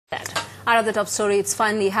Our other top story, it's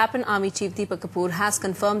finally happened. Army Chief Deepak Kapoor has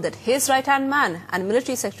confirmed that his right-hand man and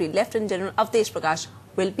Military Secretary Lieutenant General Avadesh Prakash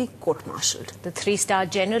will be court-martialed. The three-star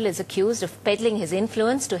general is accused of peddling his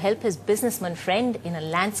influence to help his businessman friend in a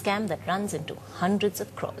land scam that runs into hundreds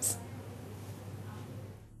of crores.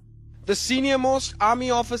 The senior-most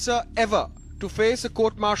army officer ever to face a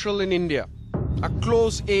court-martial in India, a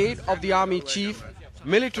close aide of the Army Chief,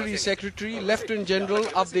 Military Secretary Lieutenant General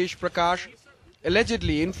Avadesh Prakash,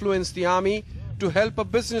 allegedly influenced the army to help a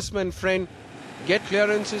businessman friend get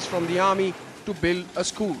clearances from the army to build a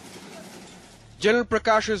school. General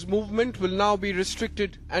Prakash's movement will now be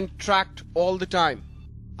restricted and tracked all the time.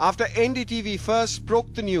 After NDTV first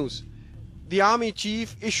broke the news, the army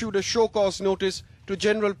chief issued a show-cause notice to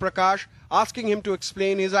General Prakash asking him to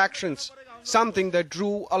explain his actions, something that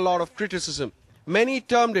drew a lot of criticism. Many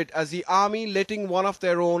termed it as the army letting one of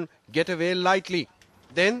their own get away lightly.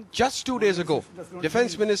 Then, just 2 days ago,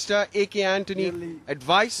 Defence Minister A.K. Antony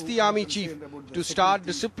advised the Army Chief to start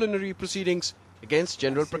disciplinary proceedings against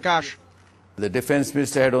General Prakash. The Defence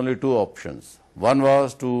Minister had only two options. One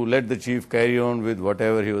was to let the Chief carry on with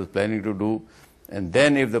whatever he was planning to do, and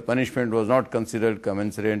then if the punishment was not considered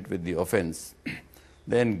commensurate with the offence,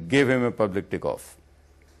 then give him a public tick-off.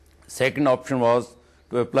 Second option was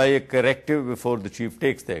to apply a corrective before the Chief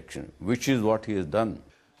takes the action, which is what he has done.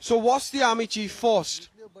 So was the Army Chief forced?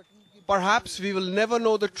 Perhaps we will never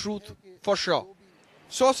know the truth for sure.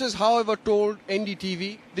 Sources, however, told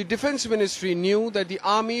NDTV the Defence Ministry knew that the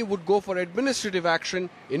Army would go for administrative action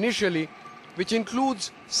initially, which includes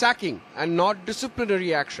sacking and not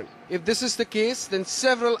disciplinary action. If this is the case, then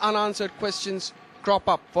several unanswered questions crop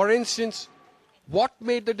up. For instance, what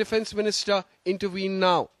made the Defence Minister intervene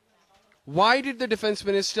now? Why did the Defence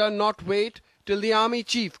Minister not wait till the Army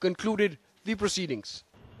Chief concluded the proceedings?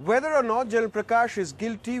 Whether or not General Prakash is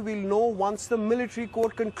guilty, we'll know once the military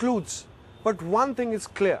court concludes. But one thing is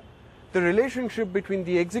clear, the relationship between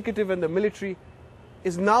the executive and the military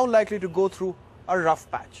is now likely to go through a rough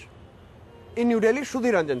patch. In New Delhi,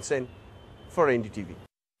 Shruti Ranjan Sen for NDTV.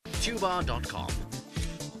 Tuba.com